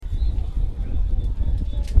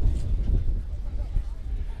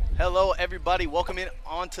Hello, everybody. Welcome in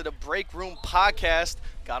onto the Breakroom podcast.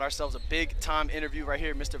 Got ourselves a big-time interview right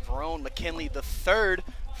here. Mr. Verone Mckinley III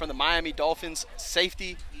from the Miami Dolphins,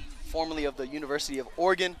 safety, formerly of the University of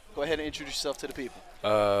Oregon. Go ahead and introduce yourself to the people.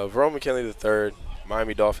 Verone Mckinley III,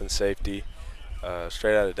 Miami Dolphins safety,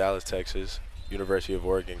 straight out of Dallas, Texas, University of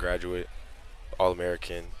Oregon graduate,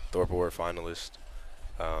 All-American, Thorpe Award finalist.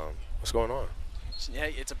 What's going on? Yeah,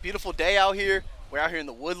 it's a beautiful day out here. We're out here in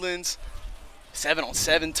the Woodlands.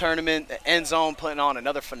 7-on-7 tournament, the End Zone putting on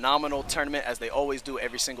another phenomenal tournament as they always do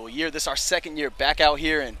every single year. This is our second year back out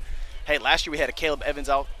here, and hey, last year we had a Caleb Evans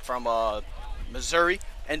out from Missouri,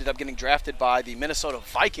 ended up getting drafted by the Minnesota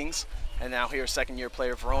Vikings, and now here second year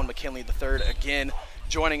player Verone Mckinley III again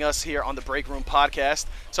joining us here on the Breakroom podcast.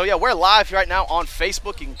 So yeah, we're live right now on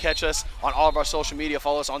Facebook. You can catch us on all of our social media.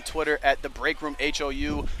 Follow us on Twitter at the Breakroom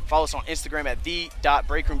HOU. Follow us on Instagram at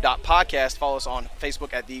the.breakroom.podcast. Follow us on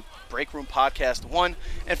Facebook at the Breakroom Podcast 1.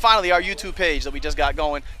 And finally, our YouTube page that we just got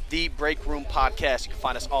going, the Breakroom Podcast. You can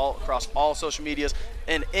find us all across all social medias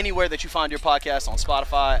and anywhere that you find your podcast on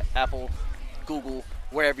Spotify, Apple, Google,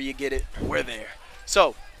 wherever you get it, we're there.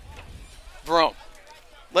 So, Verone,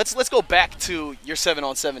 let's go back to your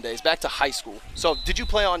 7-on-7 days, back to high school. So, did you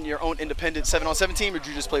play on your own independent 7-on-7 team, or did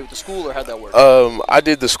you just play with the school, or how'd that work? I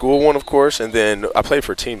did the school one, of course, and then I played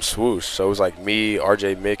for Team Swoosh. So it was like me,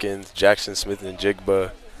 R.J. Mickens, Jackson Smith and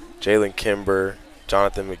Jigba, Jalen Kimber,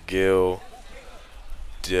 Jonathan McGill,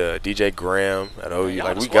 DJ Graham at OU.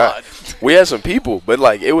 We had some people, but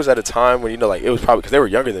like it was at a time when it was probably because they were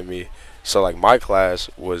younger than me. So like my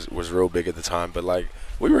class was real big at the time, but like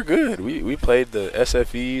we were good. We played the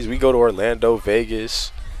SFEs. We go to Orlando,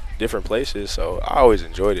 Vegas, different places. So I always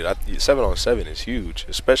enjoyed it. 7-on-7 is huge,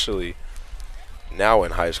 especially now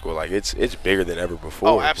in high school. Like it's bigger than ever before.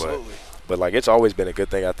 Oh, absolutely. But like it's always been a good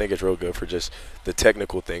thing. I think it's real good for just the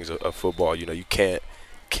technical things of football. You can't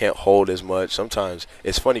hold as much. Sometimes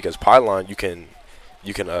it's funny because pylon you can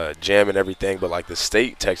jam and everything, but like the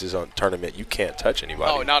state Texas tournament, you can't touch anybody.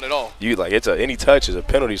 Oh, not at all. Any touch is a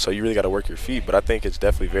penalty, so you really got to work your feet. But I think it's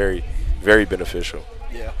definitely very, very beneficial.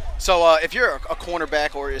 Yeah. So if you're a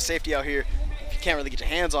cornerback or a safety out here, if you can't really get your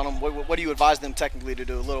hands on them, what do you advise them technically to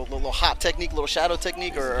do? A little hop technique, a little shadow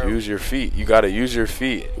technique, or use your feet. You got to use your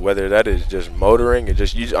feet. Whether that is just motoring and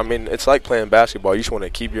just use. I mean, it's like playing basketball. You just want to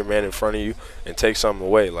keep your man in front of you and take something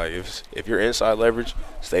away. Like if you're inside leverage,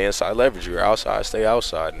 stay inside leverage. You're outside, stay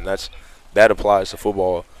outside, and that applies to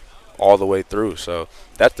football all the way through. So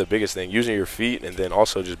that's the biggest thing: using your feet, and then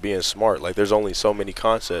also just being smart. Like there's only so many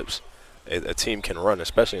concepts a team can run,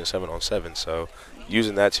 especially in 7-on-7. So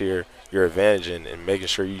using that to your advantage and making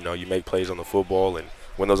sure you make plays on the football, and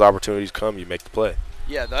when those opportunities come, you make the play.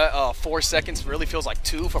 Yeah, that 4 seconds really feels like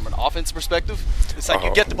 2 from an offense perspective. It's like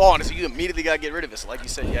you get the ball, and so you immediately got to get rid of it. So like you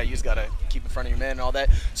said, yeah, you just got to keep in front of your man and all that.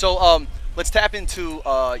 So let's tap into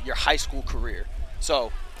your high school career.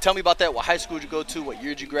 So tell me about that. What high school did you go to? What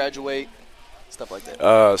year did you graduate? Stuff like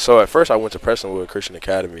that. So at first I went to Prestonwood Christian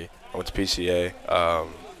Academy. I went to PCA.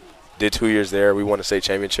 Did 2 years there. We won a state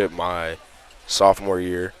championship my sophomore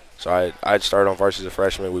year. So I started on varsity as a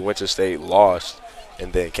freshman. We went to state, lost,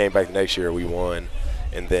 and then came back the next year. We won.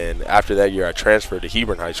 And then after that year, I transferred to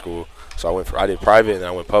Hebron High School. So I did private and then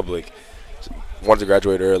I went public. Wanted to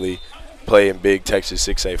graduate early, play in big Texas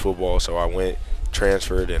 6A football. So I went,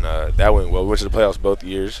 transferred, and that went well. We went to the playoffs both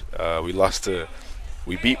years.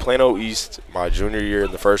 We beat Plano East my junior year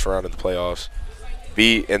in the first round of the playoffs.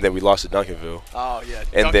 And then we lost to Duncanville. Oh, yeah.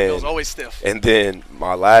 Duncanville's always stiff. And then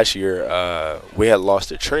my last year, we had lost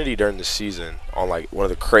to Trinity during the season on, like, one of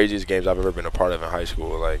the craziest games I've ever been a part of in high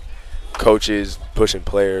school. Like, coaches pushing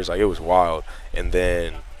players. Like, it was wild. And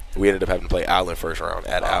then we ended up having to play Allen first round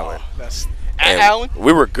at Allen. Allen?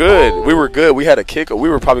 We were good. Oh. We were good. We had a kick. We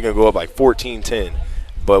were probably going to go up, like, 14-10.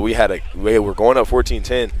 But we were going up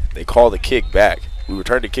 14-10. They called the kick back. We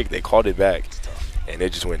returned the kick. They called it back. And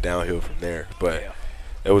it just went downhill from there. But yeah.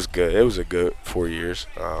 It was good. It was a good 4 years.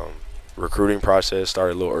 Recruiting process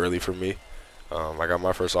started a little early for me. I got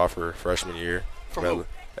my first offer freshman year. From who?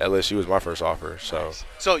 LSU was my first offer.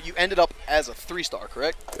 So you ended up as a 3-star,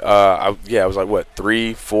 correct? I was like, what,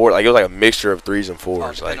 3, 4? Like, it was like a mixture of 3s and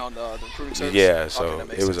 4s. Depending on the recruiting service? Yeah, so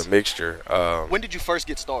it was a mixture. When did you first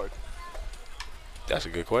get started? That's a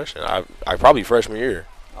good question. I probably freshman year.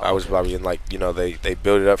 Oh, I was probably in, like, they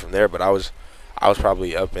built it up from there, but I was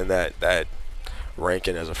probably up in that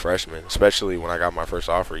ranking as a freshman, especially when I got my first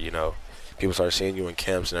offer. People started seeing you in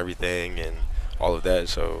camps and everything and all of that,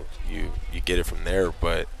 so you get it from there.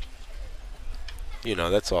 But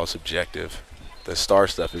that's all subjective. The star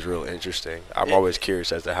stuff is real interesting. I'm always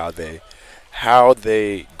curious as to how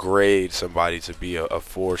they grade somebody to be a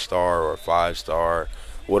 4-star or a 5-star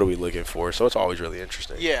what are we looking for? So it's always really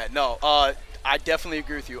interesting. Yeah, no, I definitely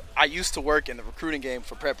agree with you. I used to work in the recruiting game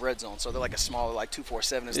for Prep Red Zone, so they're like a smaller, like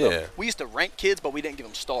 247 and stuff. Yeah. We used to rank kids, but we didn't give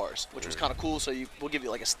them stars, which was kind of cool. So we'll give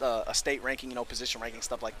you like a state ranking, position ranking,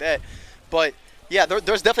 stuff like that. But yeah,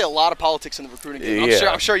 there's definitely a lot of politics in the recruiting game.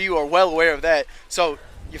 Yeah. I'm sure you are well aware of that. So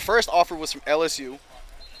your first offer was from LSU,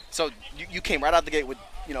 so you came right out the gate with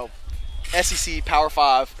SEC Power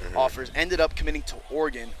 5 offers. Ended up committing to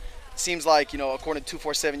Oregon. Seems like, according to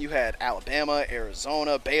 247, you had Alabama,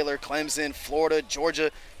 Arizona, Baylor, Clemson, Florida, Georgia.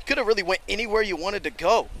 You could have really went anywhere you wanted to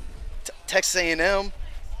go. Texas A&M,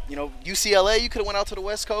 UCLA, you could have went out to the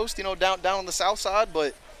West Coast, down on the south side.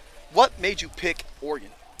 But what made you pick Oregon?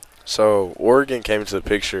 So Oregon came into the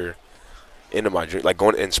picture into my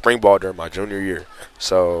going in spring ball during my junior year.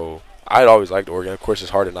 So I'd always liked Oregon. Of course,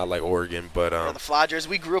 it's hard to not like Oregon, but the Fly Jerseys.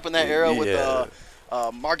 We grew up in that era with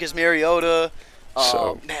Marcus Mariota.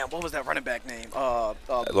 Man, what was that running back name?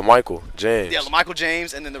 LaMichael James. Yeah, LaMichael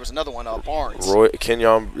James, and then there was another one, Barnes.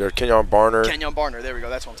 Kenyon Barner. Kenyon Barner. There we go.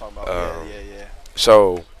 That's what I'm talking about. Yeah.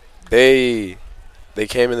 So they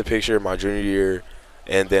came in the picture my junior year,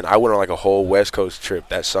 and then I went on like a whole West Coast trip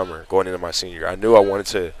that summer going into my senior year. I knew I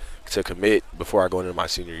wanted to commit before I go into my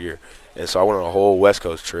senior year, and so I went on a whole West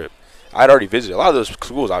Coast trip. I'd already visited a lot of those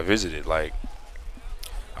schools. I visited, like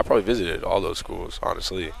I probably visited all those schools,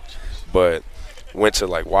 honestly, but went to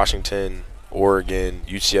like Washington, Oregon,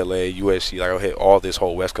 UCLA, USC. Like I hit all this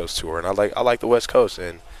whole West Coast tour, and I like the West Coast.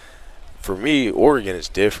 And for me, Oregon is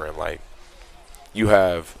different. Like you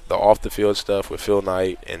have the off the field stuff with Phil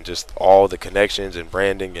Knight and just all the connections and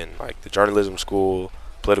branding and like the journalism school,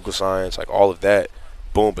 political science, like all of that.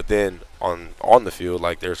 Boom. But then on the field,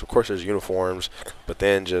 like there's uniforms, but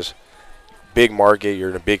then just big market. You're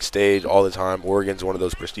in a big stage all the time. Oregon's one of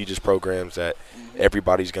those prestigious programs that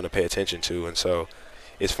everybody's going to pay attention to. And so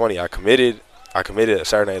it's funny. I committed at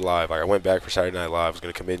Saturday Night Live. Like I went back for Saturday Night Live. I was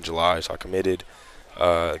going to commit in July, so I committed.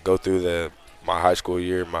 Go through my high school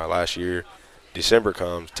year, my last year. December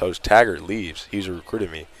comes. Coach Taggart leaves. He was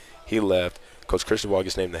recruiting me. He left. Coach Cristobal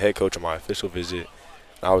gets named the head coach on my official visit.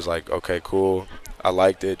 I was like, okay, cool. I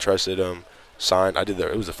liked it, trusted him. Signed.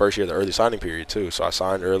 It was the first year of the early signing period too, so I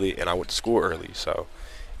signed early and I went to school early. So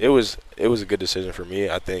it was a good decision for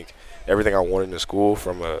me. I think everything I wanted in school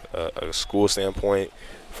from a school standpoint,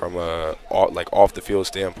 from a like off the field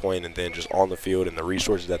standpoint, and then just on the field and the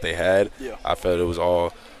resources that they had, I felt it was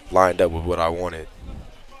all lined up with what I wanted.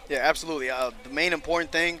 Yeah, absolutely. The main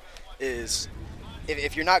important thing is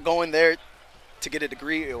if you're not going there to get a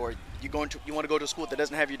degree, or you want to go to a school that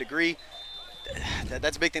doesn't have your degree,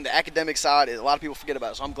 that's a big thing. The academic side, a lot of people forget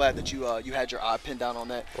about it. So I'm glad that you had your eye pinned down on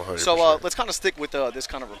that. 100%. So let's kind of stick with this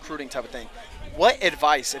kind of recruiting type of thing. What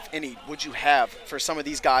advice, if any, would you have for some of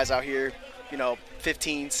these guys out here,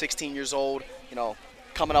 15, 16 years old,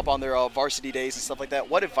 coming up on their varsity days and stuff like that?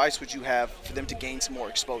 What advice would you have for them to gain some more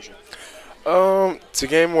exposure? To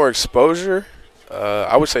gain more exposure,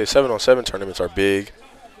 I would say 7-on-7 tournaments are big.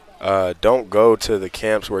 Don't go to the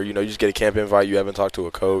camps where you just get a camp invite, you haven't talked to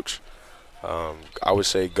a coach. I would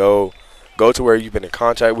say go to where you've been in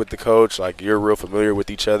contact with the coach, like you're real familiar with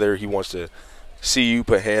each other. He wants to see you,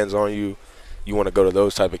 put hands on you. You want to go to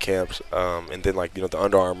those type of camps, and then like the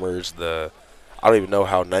Under Armours, I don't even know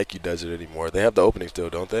how Nike does it anymore. They have the opening still,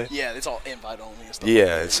 don't they? Yeah, it's all invite only and stuff.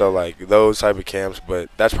 Yeah, and so like those type of camps, but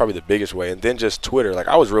that's probably the biggest way. And then just Twitter. Like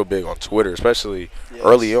I was real big on Twitter, especially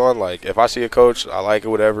early on. Like if I see a coach, I like it,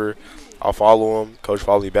 whatever, I'll follow him. Coach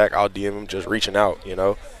follow me back, I'll DM him, just reaching out.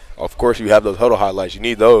 Of course, you have those huddle highlights. You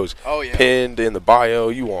need those pinned in the bio.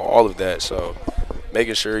 You want all of that. So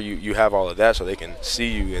making sure you have all of that so they can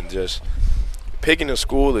see you. And just picking a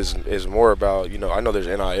school is more about, I know there's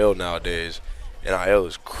NIL nowadays. NIL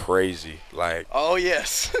is crazy. Like, oh,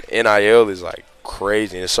 yes. NIL is, like,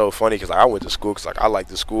 crazy. And it's so funny because I went to school because, I liked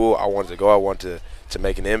the school. I wanted to go. I wanted to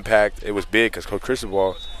make an impact. It was big because Coach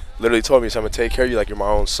Cristobal literally told me, I'm going to take care of you like you're my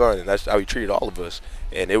own son. And that's how he treated all of us.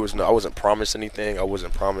 And I wasn't promised anything. I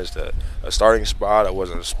wasn't promised a starting spot. I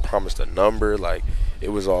wasn't promised a number. Like, it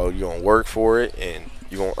was all you're going to work for it and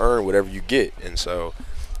you're going to earn whatever you get. And so,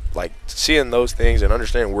 like, seeing those things and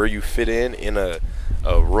understanding where you fit in a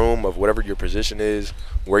room of whatever your position is,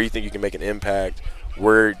 where you think you can make an impact,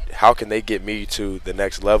 how can they get me to the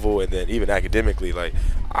next level. And then even academically, like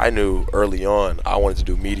I knew early on I wanted to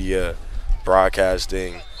do media,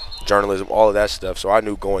 broadcasting, journalism, all of that stuff. So I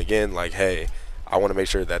knew going in, like, hey, I want to make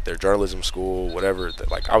sure that their journalism school, whatever,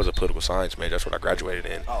 like I was a political science major, that's what I graduated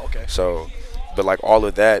in. Oh, okay. So, but like all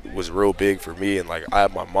of that was real big for me, and like I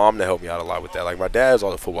have my mom to help me out a lot with that. Like my dad's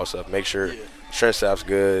all the football stuff, make sure strength staff's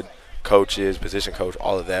good, coaches, position coach,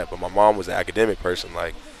 all of that. But my mom was the academic person,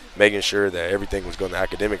 like making sure that everything was going the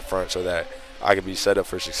academic front so that I could be set up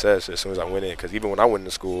for success as soon as I went in. Because even when I went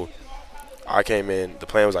into school, I came in, the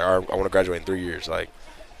plan was like, all right, I want to graduate in 3 years. Like,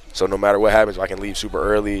 so no matter what happens, if I can leave super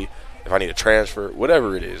early, if I need to transfer,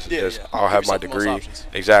 whatever it is, I'll have my degree.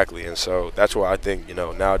 Exactly. And so that's why I think,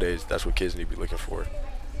 nowadays that's what kids need to be looking for.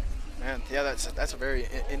 Man, yeah, that's a very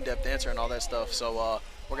in-depth answer and all that stuff. So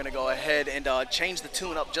we're going to go ahead and change the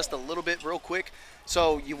tune up just a little bit real quick.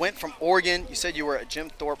 So you went from Oregon. You said you were a Jim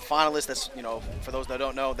Thorpe finalist. That's, for those that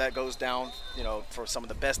don't know, that goes down, for some of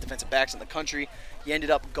the best defensive backs in the country. You ended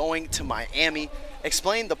up going to Miami.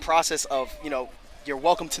 Explain the process of, your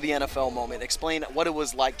welcome to the NFL moment. Explain what it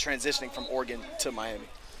was like transitioning from Oregon to Miami.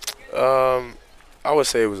 I would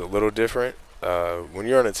say it was a little different. When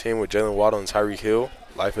you're on a team with Jalen Waddle and Tyreek Hill,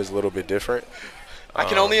 life is a little bit different. I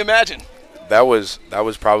can only imagine. That was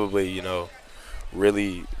probably,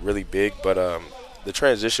 really, really big, but the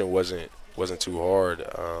transition wasn't too hard.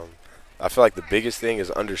 I feel like the biggest thing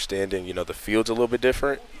is understanding, the field's a little bit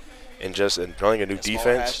different, and learning a new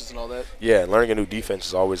defense. And all that. Yeah, and learning a new defense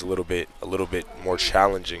is always a little bit more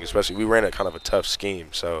challenging. Especially we ran a kind of a tough scheme,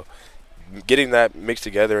 so getting that mixed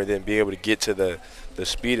together and then being able to get to the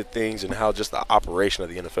speed of things and how just the operation of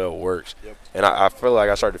the NFL works. Yep. And I feel like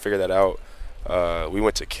I started to figure that out. We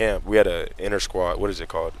went to camp. We had a inter-squad, what is it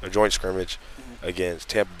called? A joint scrimmage against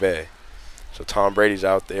Tampa Bay. So Tom Brady's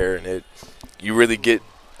out there, and you really get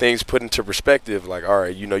things put into perspective. Like, all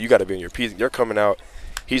right, you got to be in your piece. You're coming out.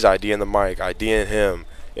 He's IDing the mic, IDing him.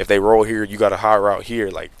 If they roll here, you got a high route here.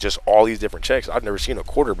 Like, just all these different checks. I've never seen a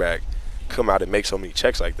quarterback come out and make so many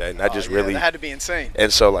checks like that. And that really – that had to be insane.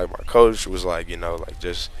 And so, like, my coach was like,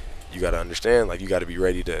 just you got to understand. Like, you got to be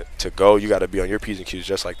ready to go. You got to be on your P's and Q's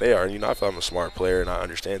just like they are. And, I feel I'm a smart player and I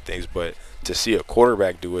understand things. But to see a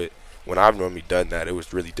quarterback do it when I've normally done that, it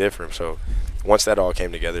was really different. So once that all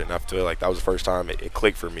came together, and I feel like that was the first time it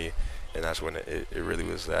clicked for me. And that's when it really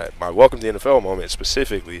was that. My welcome to the NFL moment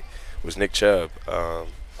specifically was Nick Chubb.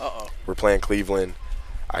 We're playing Cleveland.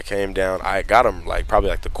 I came down. I got him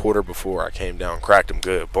probably the quarter before I came down, cracked him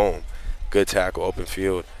good. Boom. Good tackle, open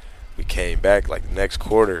field. We came back the next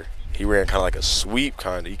quarter. He ran kind of like a sweep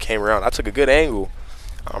kind of. He came around. I took a good angle.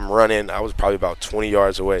 I'm running. I was probably about 20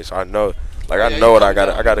 yards away. So I know I know what I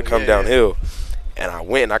got to come downhill. And I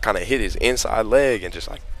went and I kind of hit his inside leg and just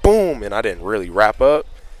boom, and I didn't really wrap up.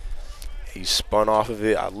 He spun off of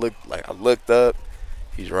it. I looked up.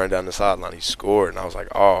 He's running down the sideline. He scored, and I was like,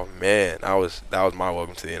 "Oh man, that was my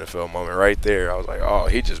welcome to the NFL moment right there." I was like, "Oh,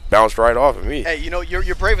 he just bounced right off of me." Hey,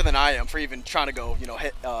 you're braver than I am for even trying to go,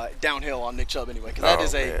 downhill on Nick Chubb anyway, because that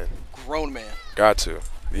is a grown man. Got to.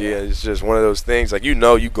 Yeah, it's just one of those things.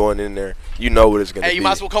 You going in there, you know what it's gonna be. Hey, you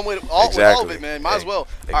might as well come with all of it, man. Might as well.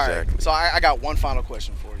 Exactly. All right. So I got one final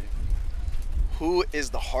question for you. Who is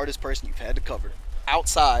the hardest person you've had to cover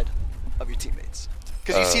outside of your teammates?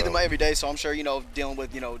 Because you see them every day, so I'm sure dealing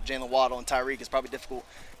with Jalen Waddle and Tyreek is probably difficult.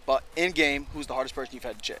 But in game, who's the hardest person you've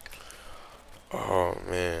had to check? Oh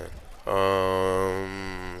man,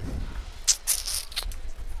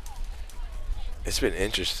 it's been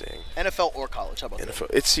interesting. NFL or college? How about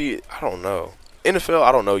NFL? I don't know. NFL,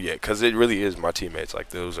 I don't know yet because it really is my teammates.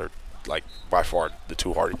 Those are by far the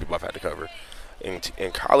two hardest people I've had to cover. In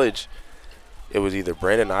college, it was either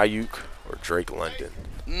Brandon Ayuk or Drake London.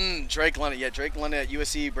 Drake London. Yeah, Drake London at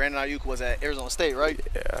USC. Brandon Ayuk was at Arizona State, right?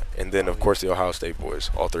 Yeah, and then, of course, the Ohio State boys.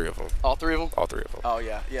 All three of them. All three of them? All three of them. Oh,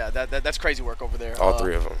 yeah. Yeah, that's crazy work over there. All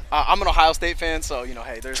three of them. I'm an Ohio State fan, so,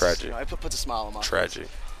 hey, there's – tragic. It puts a smile on my face. Tragic.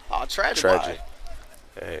 Oh, tragic. Tragic.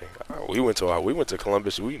 Hey, we went to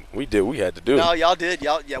Columbus. We did what we had to do. No, y'all did.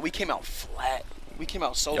 We came out flat. We came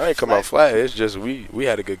out so flat. Y'all ain't come out flat. It's just we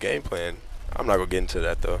had a good game plan. I'm not gonna get into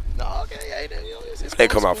that though. No, okay, they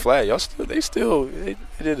come out flat. They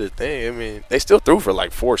did a thing. I mean, they still threw for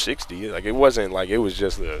 460. It wasn't it was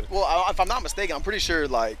just a. Well, if I'm not mistaken, I'm pretty sure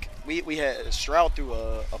we had Stroud threw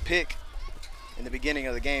a pick in the beginning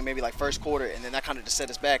of the game, maybe first quarter, and then that kind of just set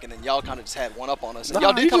us back, and then y'all kind of just had one up on us. And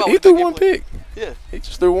y'all did come out he with threw one pick. Yeah, he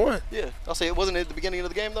just threw one. Yeah, I'll say it wasn't at the beginning of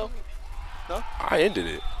the game though. No, I ended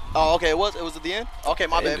it. Oh, okay, it was at the end. Okay,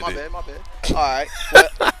 my bad. All right.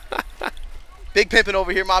 Well, big pimping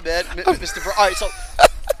over here, my bad, Mr. All right, so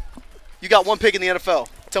you got one pick in the NFL.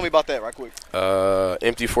 Tell me about that right quick.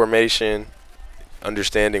 Empty formation,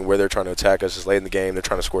 understanding where they're trying to attack us is late in the game. They're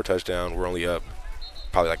trying to score a touchdown. We're only up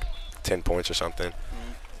probably 10 points or something.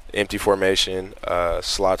 Empty formation,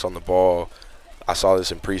 slots on the ball. I saw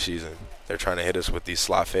this in preseason. They're trying to hit us with these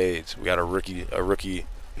slot fades. We got a rookie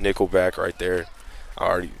nickel back right there.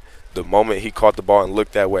 The moment he caught the ball and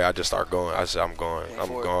looked that way, I just start going. I said, I'm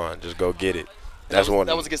going. Just go get it. That's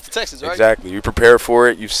that was against the Texans, right? Exactly. You prepare for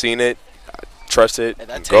it. You've seen it. Trust it.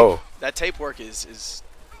 And go. That tape work is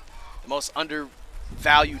the most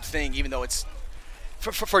undervalued thing, even though it's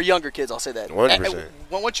for younger kids. I'll say that. 100%.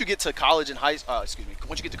 Once you get to college and once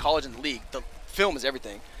you get to college and the league, the film is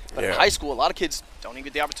everything. But in high school, a lot of kids don't even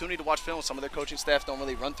get the opportunity to watch film. Some of their coaching staff don't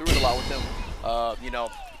really run through it a lot with them.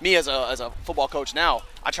 Me as a football coach now,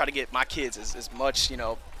 I try to get my kids as much,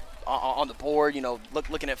 on the board,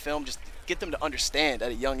 looking at film, just get them to understand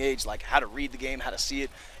at a young age, like how to read the game, how to see it.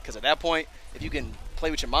 Because at that point, if you can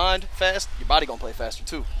play with your mind fast, your body going to play faster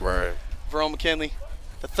too. Right. Verone Mckinley,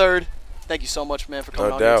 the third, thank you so much, man, for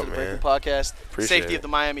coming on here to the Breakroom podcast. Appreciate Safety it. of the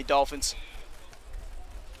Miami Dolphins.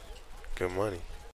 Good money.